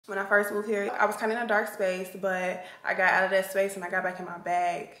When I first moved here, I was kind of in a dark space, but I got out of that space and I got back in my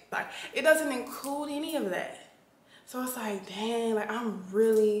bag. Like, it doesn't include any of that. So it's like, dang, like I'm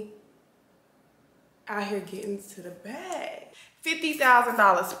really out here getting to the bag.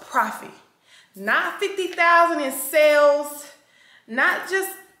 $50,000 profit. Not 50,000 in sales, not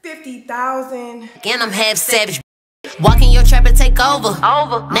just 50,000. Again, I'm half savage. Walk in your trap and take over.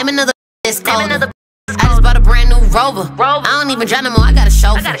 Name another that's colder. I just bought a brand new Rover. I don't even drive no more, I got a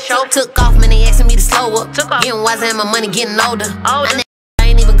chauffeur. Took off, man, they asking me to slow up. Getting wiser and my money getting older. I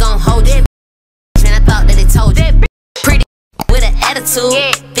ain't even gon' hold it. Man, I thought that it told you. Pretty with an attitude.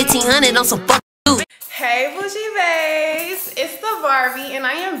 1,500 on some fuck you. Hey Boujee Babes, it's the Barbie and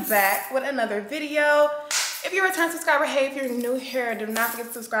I am back with another video. If you're a return subscriber, hey, if you're new here, do not forget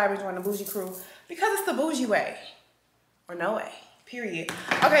to subscribe and join the Boujee crew because it's the Boujee way. Or no way, period.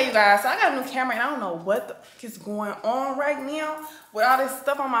 Okay, you guys, so I got a new camera and I don't know what the fuck is going on right now with all this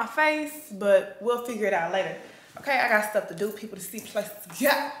stuff on my face, but we'll figure it out later. Okay, I got stuff to do, people to see, places to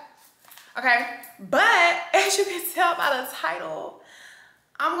go. Okay, but as you can tell by the title,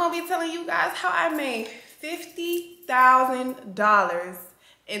 I'm gonna be telling you guys how I made $50,000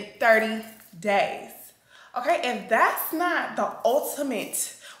 in 30 days. Okay, and that's not the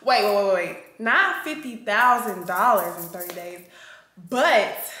ultimate, wait, not $50,000 in 30 days,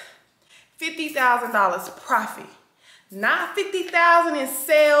 but $50,000 profit. Not 50,000 in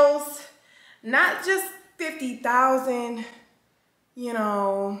sales, not just 50,000, you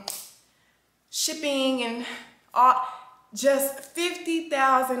know, shipping and all, just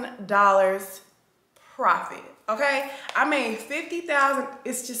 $50,000 profit. Okay, I made 50,000.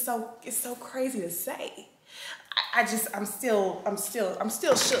 It's just it's so crazy to say. I'm still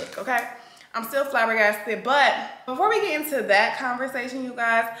shook. Okay, I'm still flabbergasted. But before we get into that conversation, you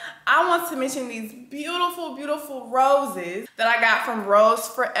guys, I want to mention these beautiful, beautiful roses that I got from Rose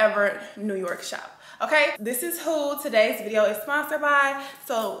Forever New York shop. Okay, this is who today's video is sponsored by.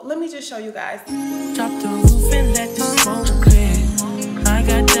 So let me just show you guys. Drop the roof and let the smoke clear. I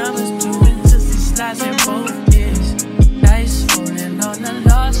got diamonds doing just these slides at both ears. Dice rolling on the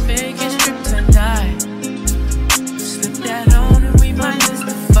Las Vegas strip tonight. Slip that on and we might miss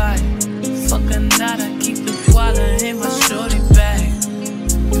the fight. Fuck a night, I keep the wallet in my shorty bag.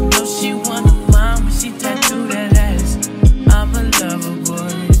 You know she wanna mine when she tattoo that ass. I'm a lover boy,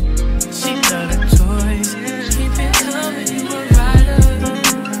 she love the toys. Keep it coming, you a rider.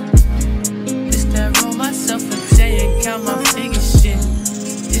 It's that roll myself a day and count my figure shit.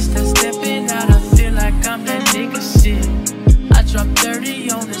 It's that stepping out, I feel like I'm that nigga shit. I dropped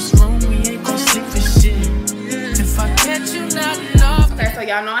 30 on this room, we ain't gon' sleep for shit. If I catch you nodding off. Okay, so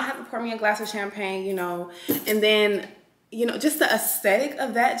y'all know I have to pour me a glass of champagne, you know, and then, you know, just the aesthetic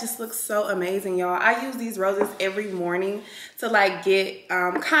of that just looks so amazing, y'all. I use these roses every morning to like get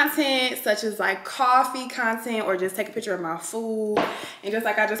content such as like coffee content or just take a picture of my food, and just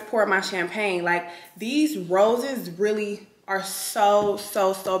like I just pour my champagne. Like these roses really are so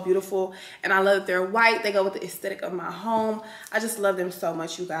beautiful, and I love that they're white. They go with the aesthetic of my home. I just love them so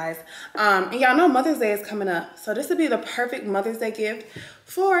much, you guys. And y'all know Mother's Day is coming up, so this would be the perfect Mother's Day gift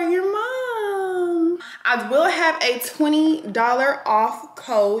for your mom. I will have a $20 off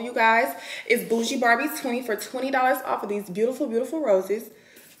code, you guys. It's Boujeebarbiee20 for $20 off of these beautiful roses.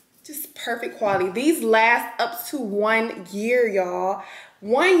 Just perfect quality. These last up to 1 year, y'all.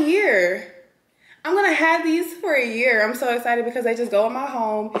 1 year. I'm gonna have these for a year. I'm so excited because they just go in my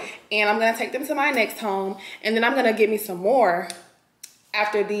home, and I'm gonna take them to my next home, and then I'm gonna get me some more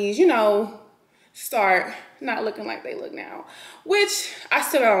after these, you know, start not looking like they look now, which I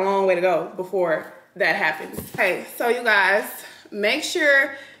still got a long way to go before that happens. Okay, so you guys, make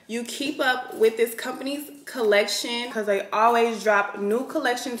sure you keep up with this company's collection because they always drop new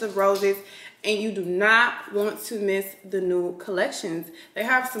collections of roses, and you do not want to miss the new collections. They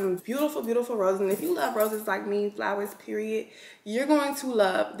have some beautiful roses, and if you love roses like me, flowers period, you're going to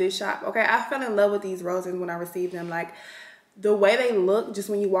love this shop. Okay, I fell in love with these roses when I received them. Like the way they look just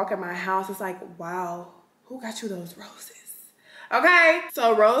when you walk in my house, it's like, wow, who got you those roses? Okay,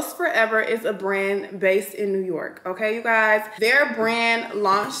 so Rose Forever is a brand based in New York. Okay, you guys, their brand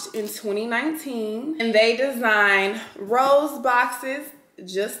launched in 2019, and they design rose boxes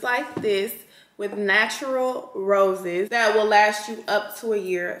just like this with natural roses that will last you up to a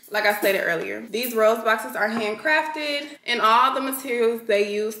year. Like I stated earlier, these rose boxes are handcrafted, and all the materials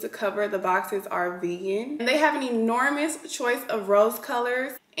they use to cover the boxes are vegan. And they have an enormous choice of rose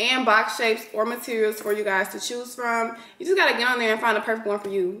colors and box shapes or materials for you guys to choose from. You just gotta get on there and find the perfect one for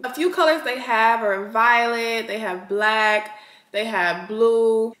you. A few colors they have are violet, they have black, they have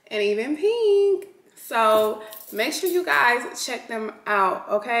blue, and even pink. So make sure you guys check them out,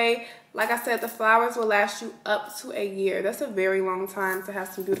 okay? Like I said, the flowers will last you up to a year. That's a very long time to have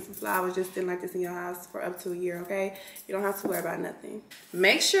some beautiful flowers just sitting like this in your house for up to a year, okay? You don't have to worry about nothing.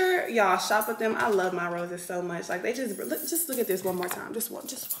 Make sure y'all shop with them. I love my roses so much. Like they just look at this one more time. Just one more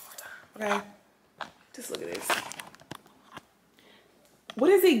time, okay? Just look at this. What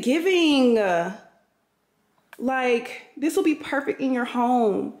is it giving? Like, this will be perfect in your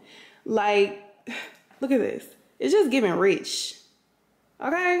home. Like, look at this. It's just giving rich.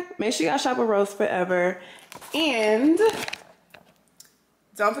 Okay? Make sure y'all shop with Rose Forever. And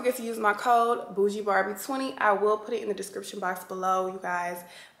don't forget to use my code Boujeebarbiee20. I will put it in the description box below, you guys.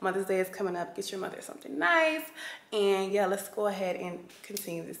 Mother's Day is coming up. Get your mother something nice. And yeah, let's go ahead and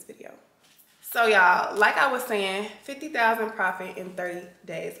continue this video. So y'all, like I was saying, 50,000 profit in 30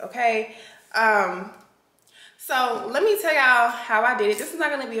 days, okay? So let me tell y'all how I did it. This is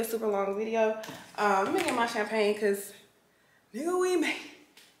not gonna be a super long video. Let me get my champagne because nigga, we made it.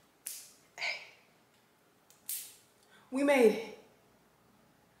 Hey. We made it.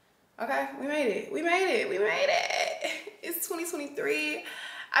 Okay, we made it. We made it. We made it. It's 2023.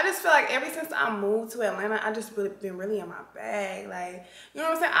 I just feel like ever since I moved to Atlanta, I just been really in my bag. Like, you know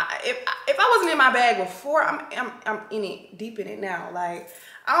what I'm saying? If I wasn't in my bag before, I'm in it, deep in it now. Like,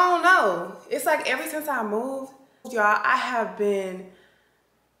 I don't know. It's like ever since I moved, y'all, I have been,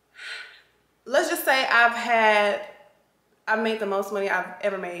 let's just say I've made the most money I've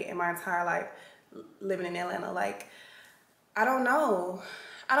ever made in my entire life living in Atlanta. Like, I don't know.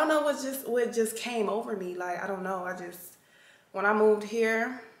 I don't know what just came over me. Like, I don't know. When I moved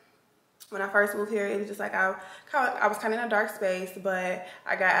here, when I first moved here, it was just like I was kind of in a dark space, but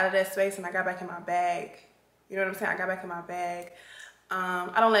I got out of that space and I got back in my bag. You know what I'm saying? I got back in my bag.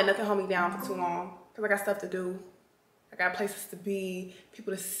 I don't let nothing hold me down for too long because I got stuff to do. I got places to be,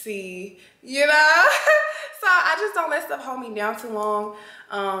 people to see, you know? So I just don't let stuff hold me down too long.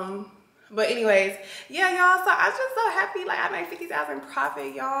 But anyways, yeah, y'all, so I'm just so happy. Like, I made 50,000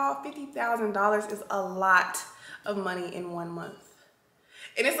 profit, y'all. $50,000 is a lot of money in 1 month.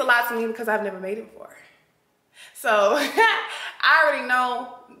 And it's a lot to me because I've never made it before. So I already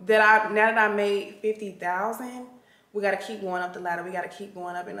know that now that I made 50,000, we got to keep going up the ladder. We got to keep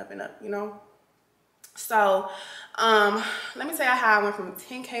going up and up and up, you know? So let me tell you how I went from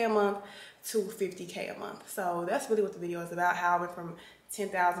 10K a month to 50K a month. So that's really what the video is about, how I went from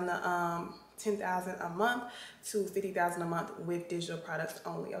 10,000 a month to 50,000 a month with digital products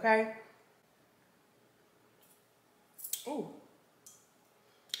only, okay? Ooh.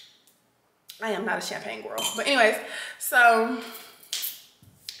 I am not a champagne girl. But anyways, so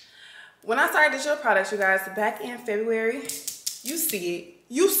when I started digital products, you guys, back in February, you see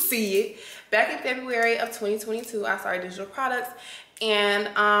it. Back in February of 2022, I started digital products. And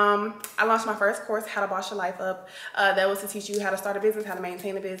I launched my first course, How to Boss Your Life Up. That was to teach you how to start a business, how to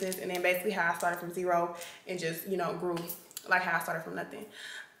maintain a business, and then basically how I started from zero and just, you know, grew, like how I started from nothing.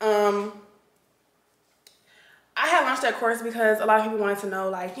 I had launched that course because a lot of people wanted to know,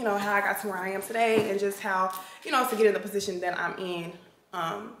 like, you know, how I got to where I am today and just how, you know, to get in the position that I'm in.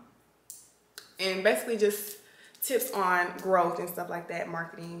 And basically just tips on growth and stuff like that,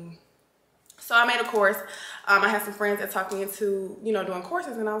 marketing. So I made a course. I had some friends that talked me into, you know, doing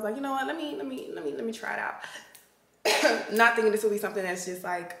courses, and I was like, you know what, let me try it out. Not thinking this would be something that's just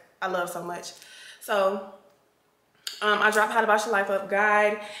like I love so much. So I dropped How to Boss Your Life Up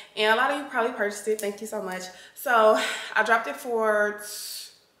guide, and a lot of you probably purchased it. Thank you so much. So I dropped it for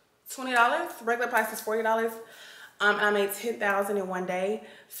 $20. Regular price is $40. And I made 10,000 in 1 day.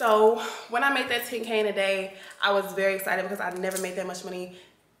 So when I made that 10K in a day, I was very excited because I've never made that much money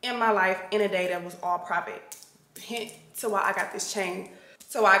in my life in a day that was all profit. Hint to why I got this chain,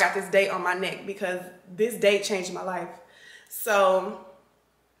 to why I got this date on my neck, because this date changed my life. So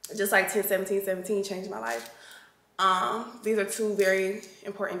just like 10/17/17 changed my life. These are two very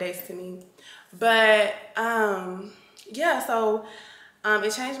important dates to me. But yeah, so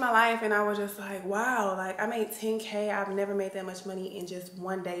it changed my life, and I was just like, wow, like I made 10K. I've never made that much money in just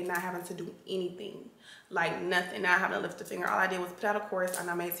 1 day, not having to do anything, like nothing, not having to lift a finger. All I did was put out a course, and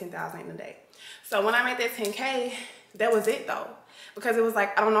I made 10,000 in a day. So when I made that 10K, that was it though, because it was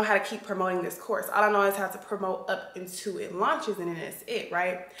like, I don't know how to keep promoting this course. All I know is how to promote up until it launches, and then that's it,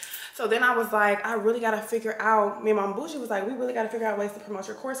 right? So then I was like, I really got to figure out, me and Mom Boujee was like, we really got to figure out ways to promote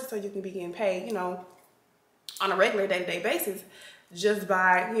your courses so you can be getting paid, you know, on a regular day-to-day basis, just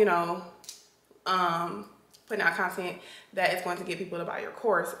by, you know, putting out content that is going to get people to buy your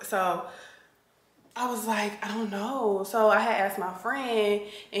course. So I was like, I don't know. So I had asked my friend,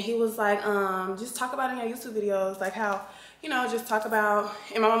 and he was like, just talk about it in your YouTube videos, like how, you know, just talk about,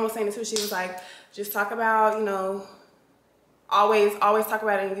 and my mom was saying it too, she was like, just talk about, you know, always talk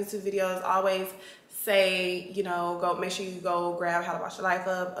about it in YouTube videos, always say, you know, go, make sure you go grab How to Wash Your Life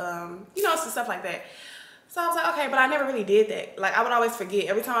Up, you know, some stuff like that. So I was like, okay, but I never really did that. Like, I would always forget.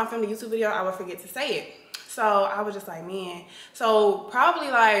 Every time I filmed a YouTube video, I would forget to say it. So I was just like, man. So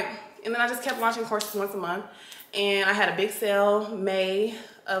probably like, and then I just kept launching courses once a month. And I had a big sale May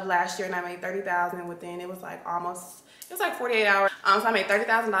of last year, and I made $30,000 within, it was like almost, it was like 48 hours. So I made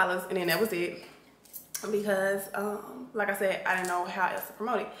 $30,000, and then that was it. Because like I said, I didn't know how else to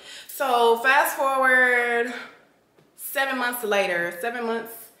promote it. So fast forward 7 months later, 7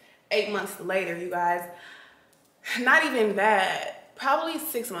 months, 8 months later, you guys, not even that, probably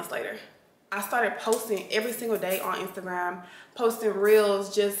 6 months later, I started posting every single day on Instagram, posting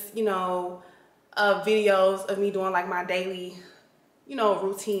reels, just, you know, videos of me doing like my daily, you know,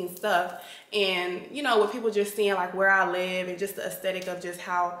 routine stuff. And, you know, with people just seeing like where I live and just the aesthetic of just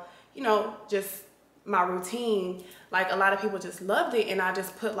how, you know, just my routine, like a lot of people just loved it. And I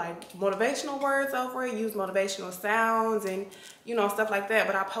just put like motivational words over it, use motivational sounds and, you know, stuff like that.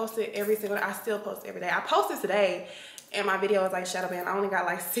 But I posted every single day. I still post every day. I posted today and my video was like shadow ban. I only got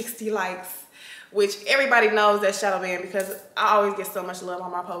like 60 likes, which everybody knows that's shadow ban because I always get so much love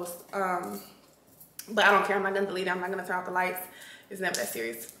on my posts. But I don't care. I'm not gonna delete it. I'm not gonna turn off the lights. It's never that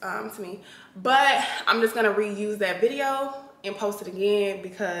serious to me. But I'm just gonna reuse that video and post it again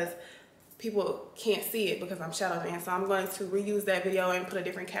because people can't see it because I'm shadow banned. So I'm going to reuse that video and put a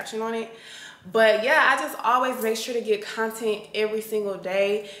different caption on it. But yeah, I just always make sure to get content every single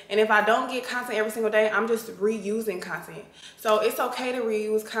day. And if I don't get content every single day, I'm just reusing content. So it's okay to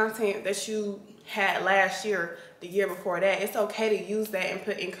reuse content that you had last year, the year before that. It's okay to use that and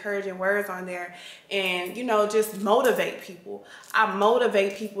put encouraging words on there and, you know, just motivate people. I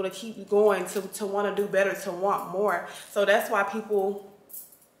motivate people to keep going, to want to do better, to want more. So that's why people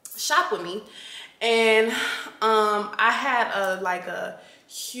shop with me. And I had a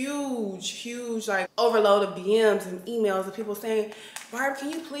huge like overload of DMs and emails of people saying, Barb,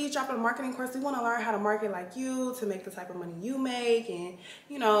 can you please drop a marketing course? We want to learn how to market like you, to make the type of money you make, and,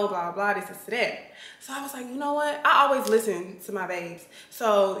 you know, blah blah, this that. So I was like, you know what, I always listen to my babes.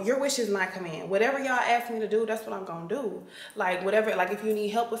 So your wish is my command. Whatever y'all ask me to do, that's what I'm gonna do. Like whatever, like if you need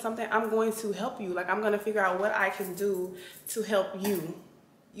help with something, I'm going to help you. Like I'm gonna figure out what I can do to help you.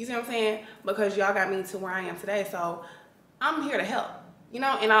 You see what I'm saying? Because y'all got me to where I am today. So I'm here to help, you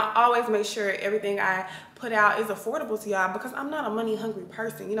know, and I always make sure everything I put out is affordable to y'all because I'm not a money hungry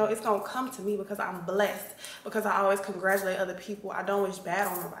person. You know, it's going to come to me because I'm blessed, because I always congratulate other people. I don't wish bad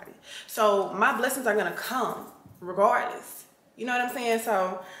on nobody. So my blessings are going to come regardless. You know what I'm saying?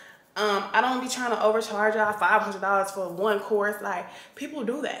 So I don't be trying to overcharge y'all $500 for one course. Like people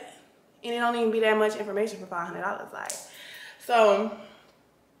do that. And it don't even be that much information for $500. Like, so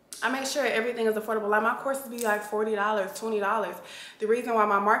I make sure everything is affordable. Like my courses be like $40, $20. The reason why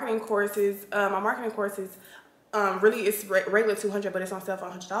my marketing courses really it's regular $200, but it's on sale for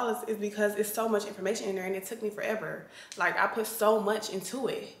 $100 is because it's so much information in there and it took me forever. Like I put so much into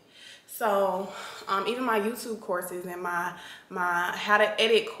it. So even my YouTube courses and my how to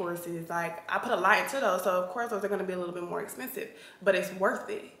edit courses, like I put a lot into those. So of course those are going to be a little bit more expensive, but it's worth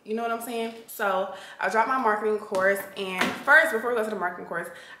it. You know what I'm saying? So I dropped my marketing course, and first, before we go to the marketing course,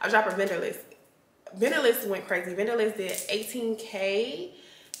 I dropped a vendor list. Vendor list went crazy. Vendor list did 18K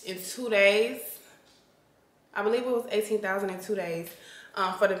in 2 days. I believe it was 18,000 in 2 days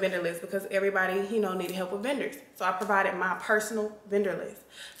for the vendor list because everybody, you know, needed help with vendors. So I provided my personal vendor list.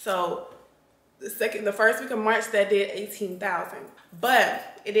 So the first week of March, that did 18,000,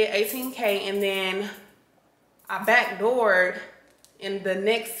 but it did 18K, and then I backdoored in the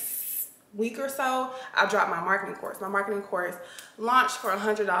next week or so. I dropped my marketing course. My marketing course launched for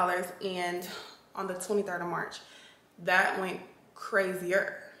 $100, and on the 23rd of March, that went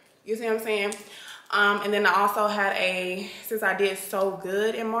crazier. You see what I'm saying? And then I also had since I did so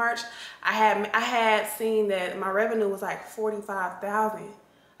good in March, I had seen that my revenue was like 45,000.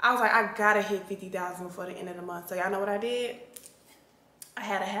 I was like, I gotta hit 50,000 before the end of the month. So y'all know what I did? I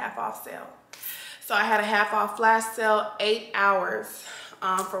had a half off sale. So I had a half off flash sale, 8 hours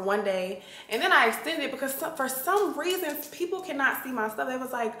for 1 day. And then I extended it because for some reason, people cannot see my stuff. They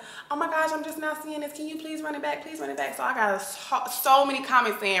was like, oh my gosh, I'm just not seeing this. Can you please run it back? Please run it back. So I got so many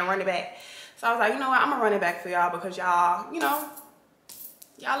comments saying run it back. So I was like, you know what? I'm gonna run it back for y'all because y'all, you know,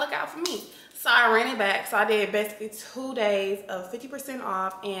 y'all look out for me. So I ran it back. So I did basically 2 days of 50%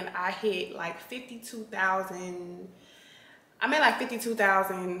 off, and I hit like 52,000. I made like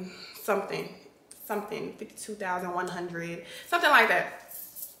 52,000 something, 52,100, something like that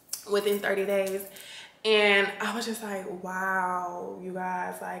within 30 days. And I was just like, wow, you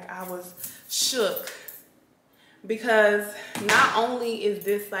guys, like I was shook. Because not only is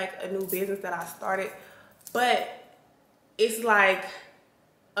this like a new business that I started, but it's like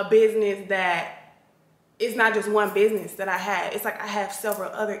a business that it's not just one business that I had. It's like I have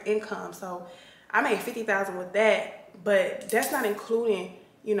several other incomes. So I made $50,000 with that, but that's not including,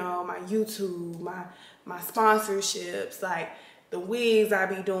 you know, my YouTube, my sponsorships, like the wigs I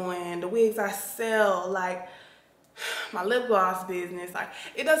be doing, the wigs I sell, like my lip gloss business. Like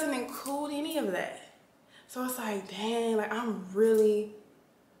it doesn't include any of that. So it's like, dang, like I'm really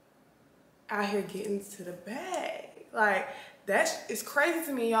out here getting to the bag. Like it's crazy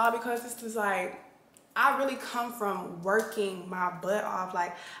to me, y'all, because it's just like, I really come from working my butt off.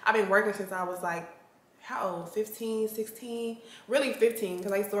 Like I've been working since I was like, how old? 15, 16? Really 15,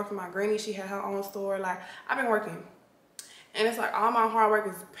 because I used to work for my granny. She had her own store. Like I've been working. And it's like all my hard work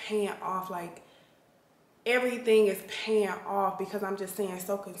is paying off. Like everything is paying off because I'm just staying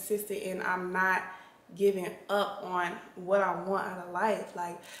so consistent and I'm not giving up on what I want out of life.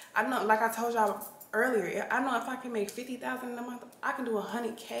 Like I know, like I told y'all earlier, I know if I can make $50,000 in a month, I can do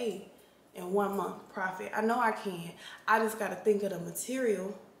 $100K in 1 month profit. I know I can. I just got to think of the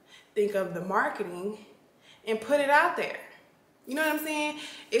material, think of the marketing, and put it out there. You know what I'm saying?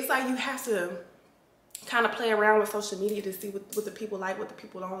 It's like you have to kind of play around with social media to see what the people like, what the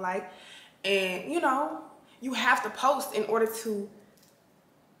people don't like. And, you know, you have to post in order to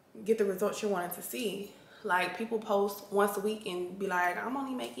get the results you're wanting to see. Like people post once a week and be like, I'm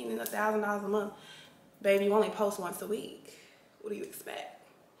only making $1,000 a month. Baby, you only post once a week. What do you expect?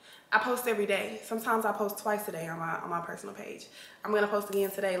 I post every day. Sometimes I post twice a day on my personal page. I'm gonna post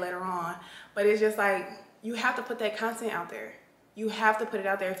again today later on. But it's just like, you have to put that content out there. You have to put it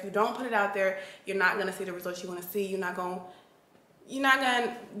out there. If you don't put it out there, you're not gonna see the results you wanna see. You're not gonna,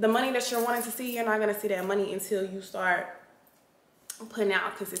 the money that you're wanting to see, you're not gonna see that money until you start putting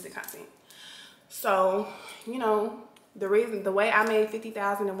out consistent content. So, you know, the way I made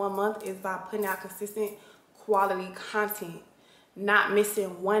 $50,000 in 1 month is by putting out consistent quality content, not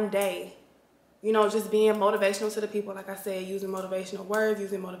missing one day. You know, just being motivational to the people, like I said, using motivational words,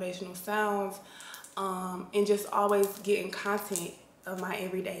 using motivational sounds, and just always getting content of my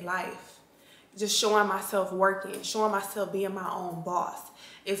everyday life. Just showing myself working, showing myself being my own boss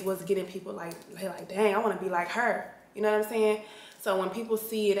is what's getting people like, they're like, dang, I want to be like her. You know what I'm saying? So when people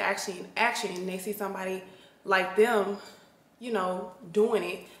see it actually in action and they see somebody like them, you know, doing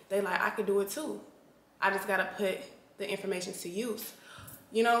it, they like, I could do it too. I just got to put the information to use,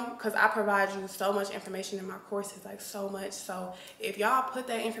 you know, because I provide you so much information in my courses, like so much. So if y'all put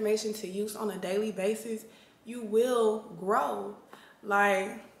that information to use on a daily basis, you will grow.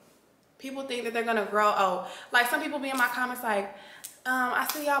 Like people think that they're going to grow. Oh, like some people be in my comments like, I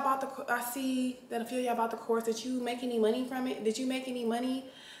see y'all bought I see that a few of y'all bought the course. Did you make any money from it? Did you make any money?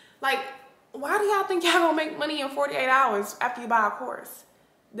 Like, why do y'all think y'all gonna make money in 48 hours after you buy a course?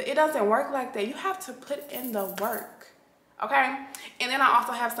 It doesn't work like that. You have to put in the work, okay? And then I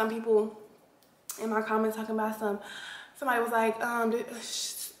also have some people in my comments talking about somebody was like,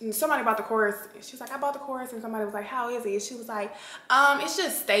 somebody bought the course. She was like, I bought the course, and somebody was like, how is it? She was like, it's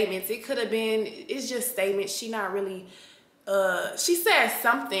just statements. It could have been, it's just statements. She not really, she said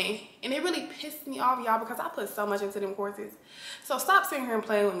something, and it really pissed me off, y'all, because I put so much into them courses. So stop sitting here and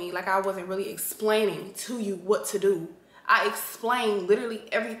playing with me like I wasn't really explaining to you what to do. I explained literally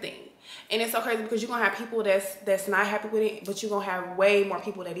everything. And it's so crazy because you're gonna have people that's not happy with it, but you're gonna have way more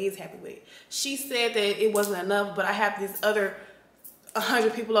people that is happy with it. She said that it wasn't enough, but I have this other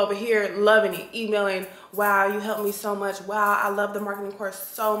 100 people over here loving it, emailing, wow, you helped me so much. Wow, I love the marketing course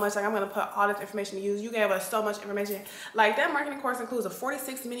so much. Like, I'm gonna put all this information to use. You gave us so much information. Like, that marketing course includes a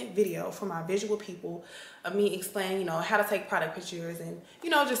 46-minute video for my visual people of me explaining, you know, how to take product pictures and, you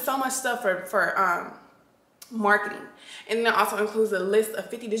know, just so much stuff for marketing. And then it also includes a list of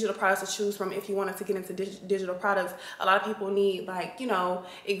 50 digital products to choose from if you wanted to get into digital products. A lot of people need, like, you know,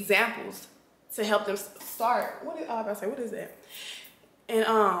 examples to help them start. What is that? And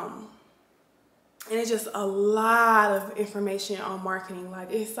it's just a lot of information on marketing. Like,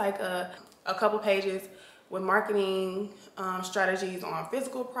 it's like a couple pages with marketing strategies on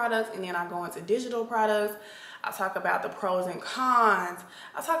physical products, and then I go into digital products. I talk about the pros and cons.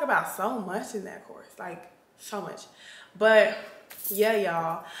 I talk about so much in that course, like so much. But yeah,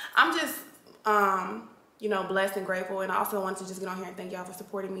 y'all, I'm just you know, blessed and grateful, and I also want to just get on here and thank y'all for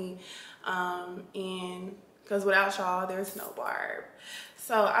supporting me, and because without y'all, there's no Barb.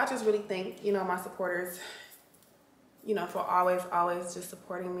 So I just really thank, you know, my supporters, you know, for always just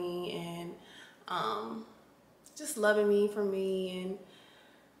supporting me and just loving me for me. And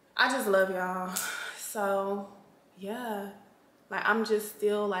I just love y'all So yeah, like I'm just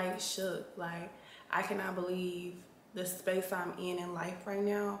still like shook. Like I cannot believe the space I'm in life right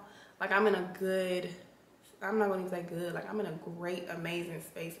now. Like I'm in a good, I'm not gonna say good, like I'm in a great, amazing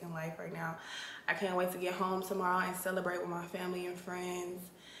space in life right now. I can't wait to get home tomorrow and celebrate with my family and friends.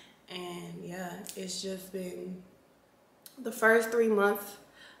 And yeah, it's just been, the first 3 months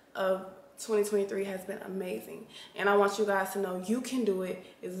of 2023 has been amazing. And I want you guys to know you can do it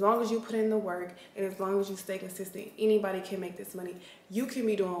as long as you put in the work and as long as you stay consistent. Anybody can make this money. You can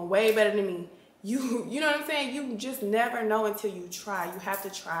be doing way better than me. You know what I'm saying? You just never know until you try. You have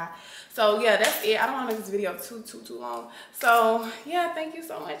to try. So yeah, that's it. I don't want to make this video too long. So yeah, thank you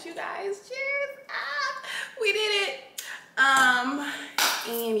so much, you guys. Cheers. We did it.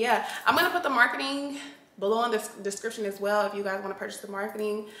 And yeah, I'm gonna put the marketing below in the description as well if you guys want to purchase the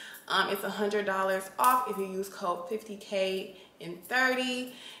marketing. It's $100 off if you use code 50K and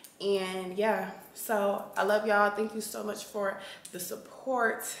 30. And yeah, so I love y'all. Thank you so much for the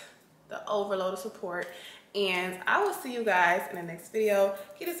support, the overload of support, and I will see you guys in the next video.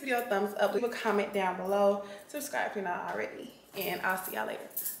 Give this video a thumbs up, leave a comment down below, subscribe if you're not already, and I'll see y'all later.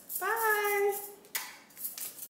 Bye.